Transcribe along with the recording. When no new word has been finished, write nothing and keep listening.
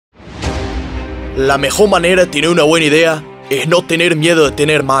La mejor manera de tener una buena idea es no tener miedo de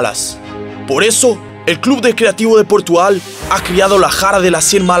tener malas. Por eso, el Club de Creativos de Portugal ha creado la jarra de las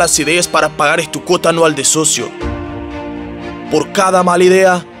 100 malas ideas para pagar tu cuota anual de socio. Por cada mala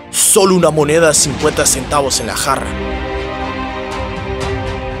idea, solo una moneda de 50 centavos en la jarra.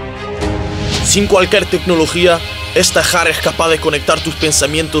 Sin cualquier tecnología, esta jarra es capaz de conectar tus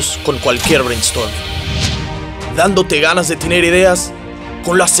pensamientos con cualquier brainstorm, dándote ganas de tener ideas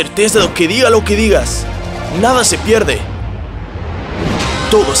con la certeza de que lo que digas, nada se pierde.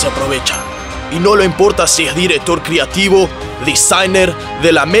 Todo se aprovecha. Y no le importa si es director creativo, designer,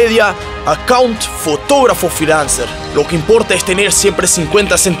 de la media, account, fotógrafo, freelancer. Lo que importa es tener siempre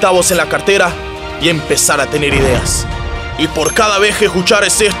 50 centavos en la cartera y empezar a tener ideas. Y por cada vez que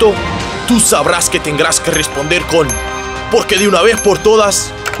escuchares esto, tú sabrás que tendrás que responder con: porque de una vez por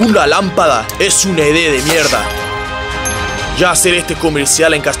todas, una lámpara es una idea de mierda. Ya hacer este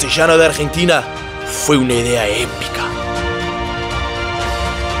comercial en castellano de Argentina fue una idea épica.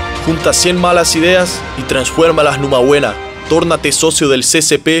 Junta 100 malas ideas y transfórmalas en una buena. Tórnate socio del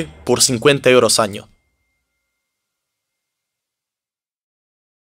CCP por 50 € año.